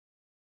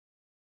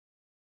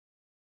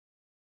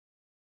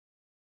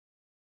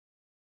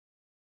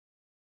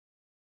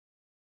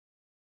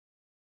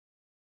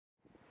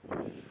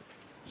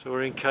So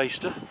we're in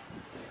Caistor.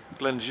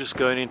 Glenda's just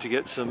going in to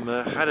get some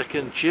haddock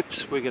and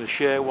chips. We're going to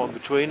share one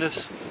between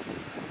us.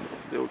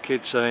 Little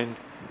kid saying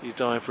he's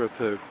dying for a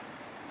poo.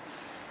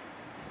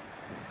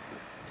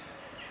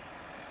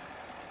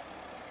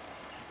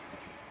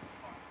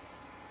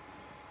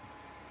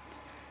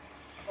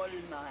 All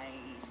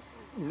mine.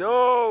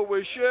 No,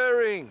 we're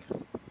sharing.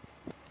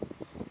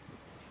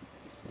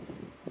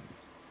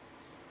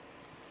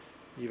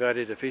 You've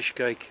added a fish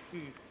cake,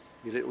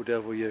 you little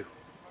devil you.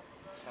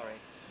 Sorry.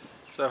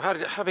 So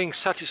having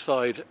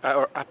satisfied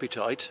our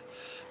appetite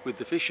with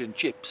the fish and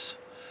chips,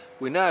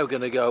 we're now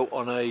going to go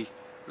on a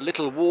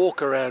little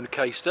walk around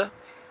Caistor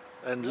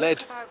and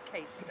led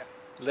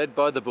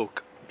by the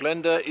book.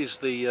 Glenda is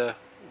the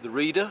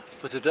reader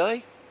for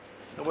today.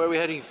 And where are we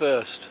heading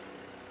first?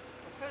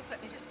 Well, first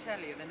let me just tell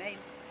you the name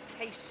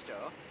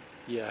Caistor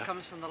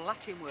comes from the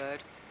Latin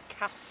word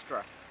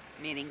castra,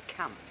 meaning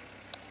camp.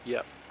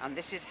 Yep. And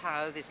this is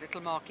how this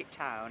little market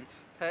town,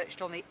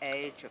 perched on the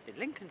edge of the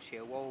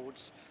Lincolnshire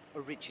Wolds,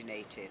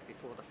 originated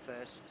before the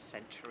 1st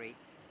century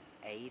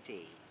AD.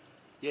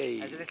 Yay.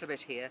 There's a little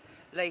bit here.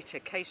 Later,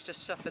 Caistor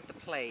suffered the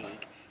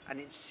plague, and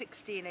in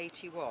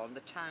 1681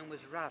 the town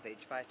was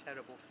ravaged by a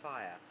terrible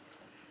fire.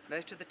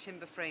 Most of the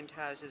timber-framed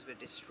houses were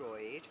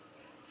destroyed,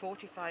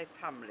 45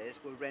 families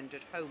were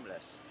rendered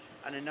homeless,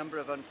 and a number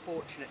of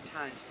unfortunate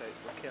townsfolk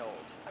were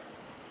killed.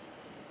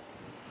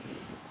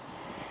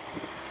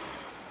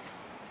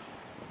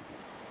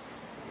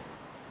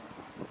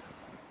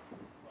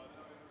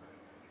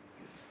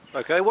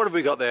 Okay, what have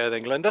we got there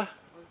then, Glenda?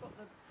 We've got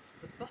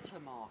the butter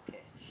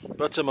market.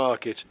 Butter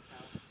market.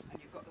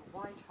 And you've got the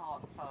White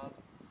Hart pub,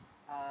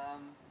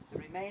 the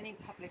remaining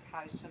public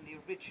house from the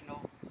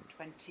original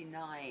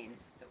 29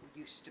 that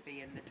used to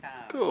be in the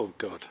town. Oh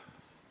God.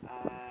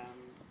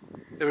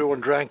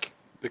 Everyone drank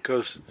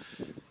because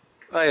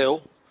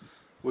ale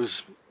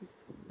was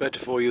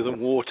better for you than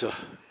water.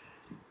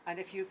 And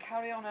if you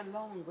carry on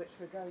along, which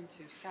we're going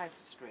to South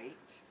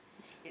Street,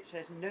 it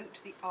says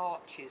note the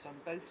arches on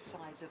both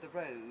sides of the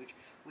road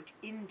which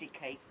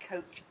indicate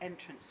coach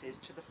entrances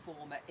to the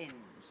former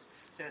inns.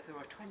 So if there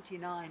are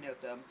 29 of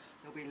them,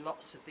 there'll be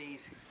lots of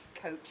these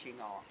coaching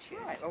arches.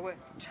 Right, well we're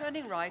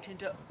turning right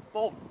into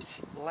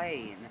Bob's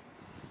Lane.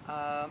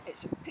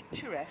 It's a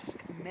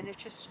picturesque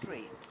miniature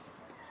street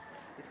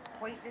with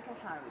quaint little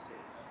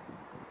houses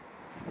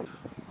on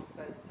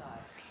both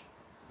sides.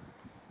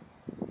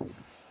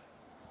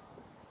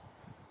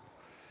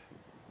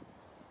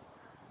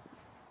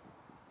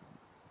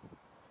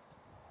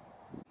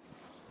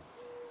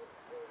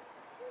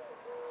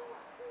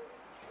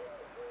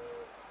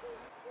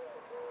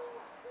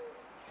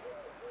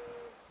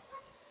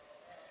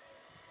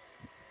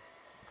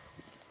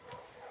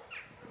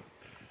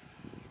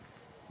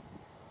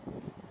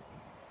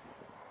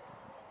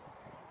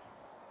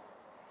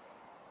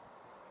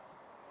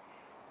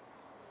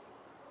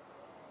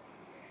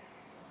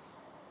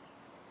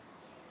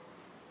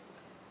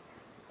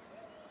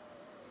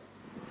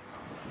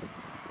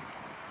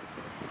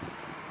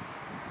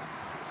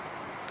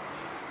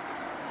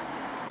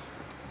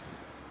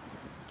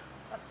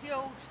 That's the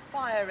old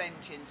fire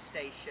engine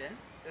station.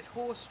 It was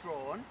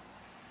horse-drawn,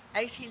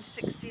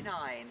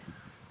 1869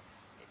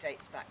 it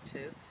dates back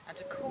to, and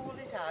to call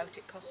it out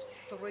it cost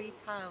 £3,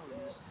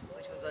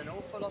 which was an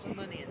awful lot of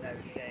money in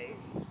those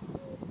days.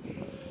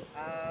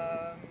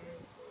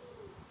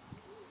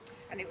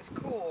 And it was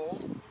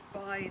called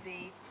by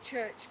the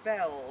church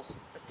bells,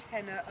 the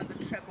tenor and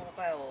the treble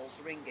bells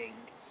ringing.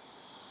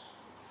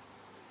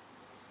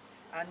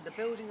 And the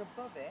building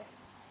above it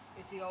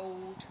is the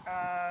old,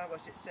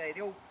 what's it say,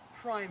 the old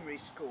primary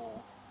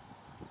school,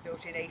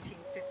 built in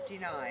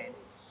 1859.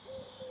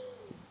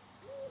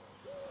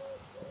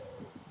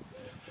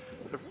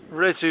 A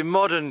relatively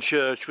modern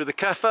church with a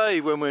cafe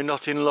when we're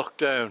not in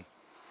lockdown.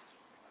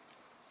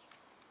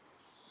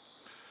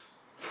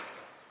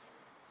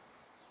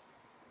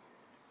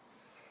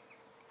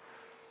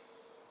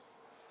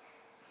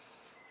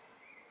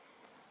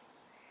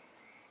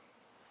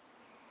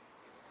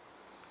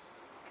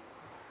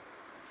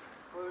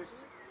 Whereas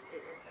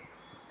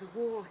the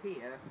wall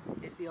here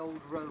is the old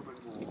Roman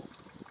wall,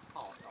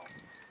 part of.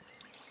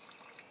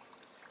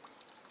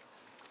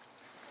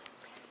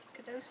 Look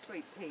at those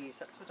sweet peas,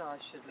 that's what I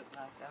should look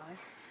like, don't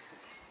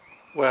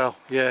I? Well,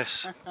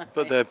 yes,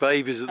 but they're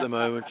babies at the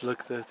moment.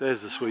 Look,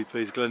 there's the sweet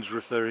peas Glenn's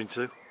referring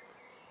to.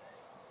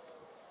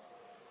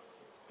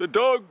 The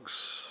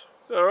dogs!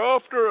 They're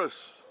after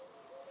us!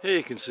 Here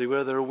you can see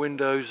where there are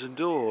windows and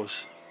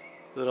doors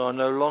that are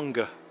no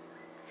longer.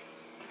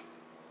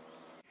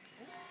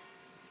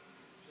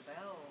 The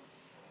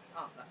bells.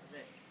 Oh, that was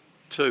it.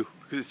 2,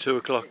 because it's 2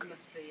 o'clock. It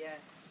must be, yeah.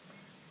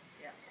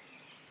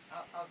 I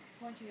was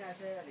pointing out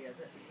earlier that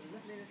there's a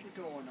lovely little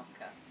door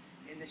knocker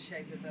in the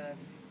shape of a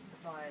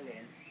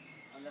violin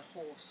and the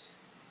horse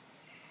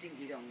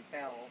ding-dong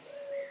bells.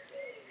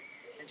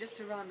 And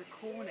just around the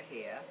corner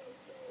here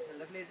there's a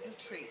lovely little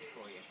treat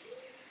for you.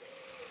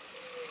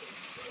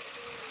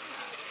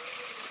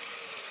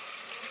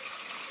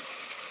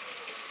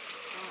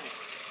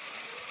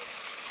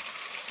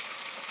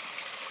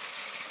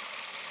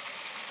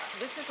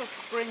 this little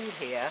spring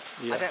here,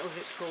 Yeah. I don't know if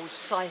it's called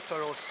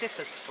Cipher or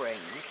Cipher Spring,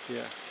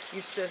 Yeah.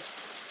 used to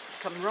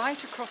come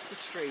right across the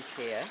street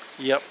here.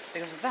 Yep.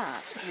 Because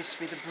that used to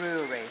be the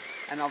brewery,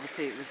 and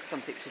obviously it was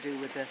something to do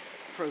with the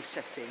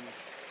processing.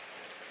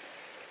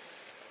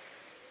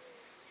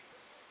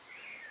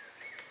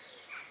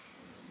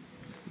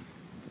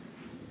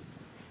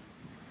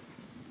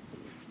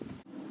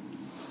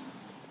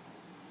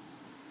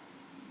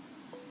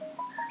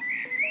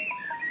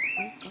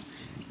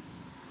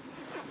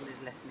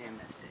 Somebody's left me a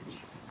message.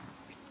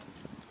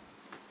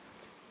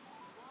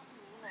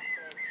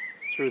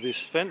 Through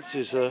this fence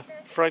is a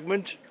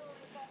fragment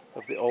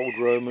of the old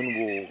Roman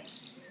wall.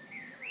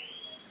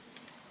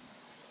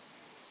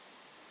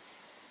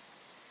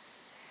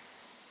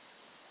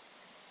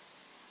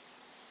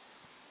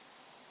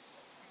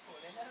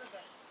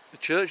 The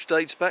church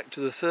dates back to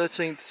the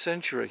 13th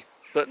century,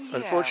 but Yeah.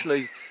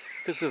 unfortunately,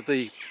 because of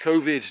the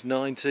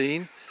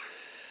COVID-19,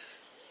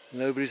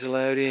 nobody's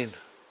allowed in.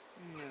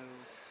 No.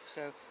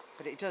 So,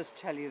 but it does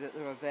tell you that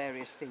there are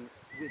various things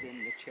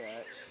within the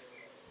church.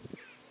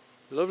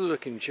 Lovely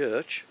looking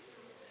church,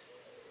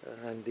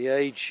 and the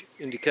age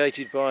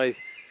indicated by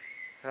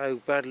how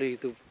badly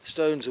the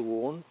stones are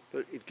worn,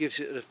 but it gives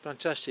it a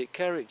fantastic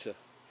character.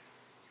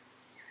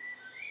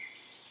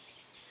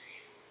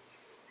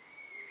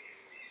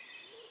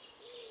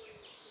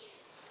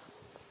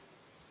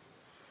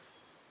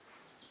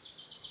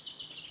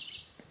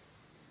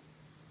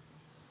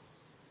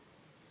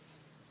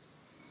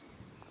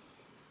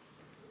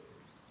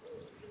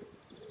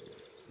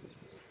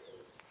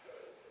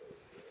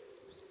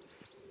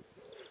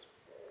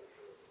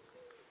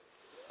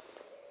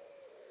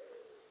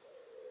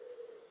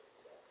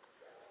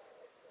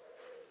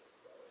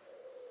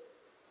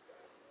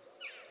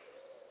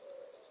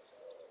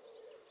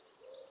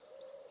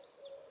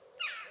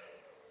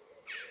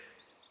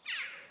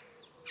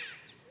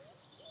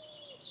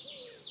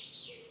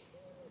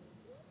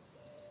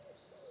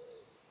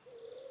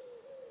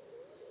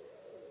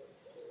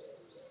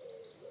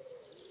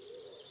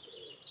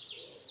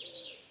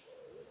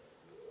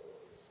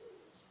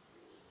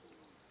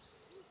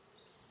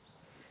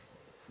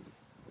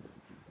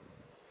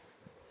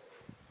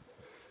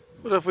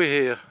 What have we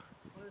here?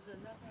 Well, there's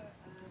another,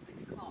 but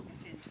you can't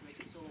get into it,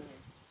 it's all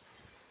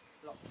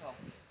blocked off.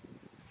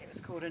 It was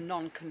called a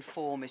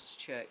non-conformist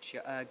church,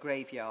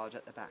 graveyard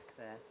at the back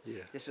there.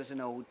 Yeah. This was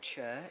an old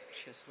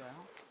church as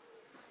well.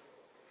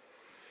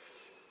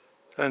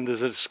 And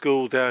there's a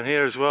school down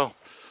here as well,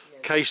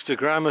 Caistor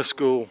Grammar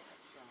School.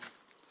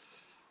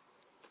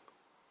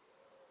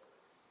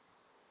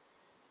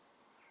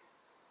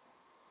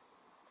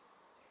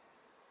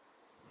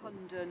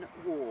 Hunden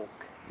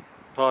Walk.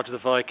 Part of the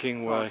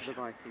Viking way. Part of the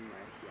Viking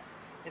Way, yeah.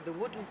 And the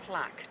wooden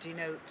plaque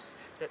denotes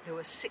that there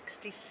were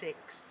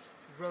 66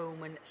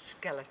 Roman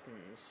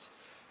skeletons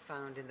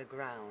found in the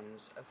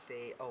grounds of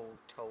the old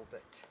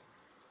Talbot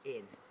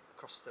Inn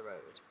across the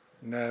road.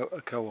 Now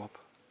a co-op.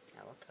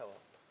 Now a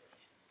co-op.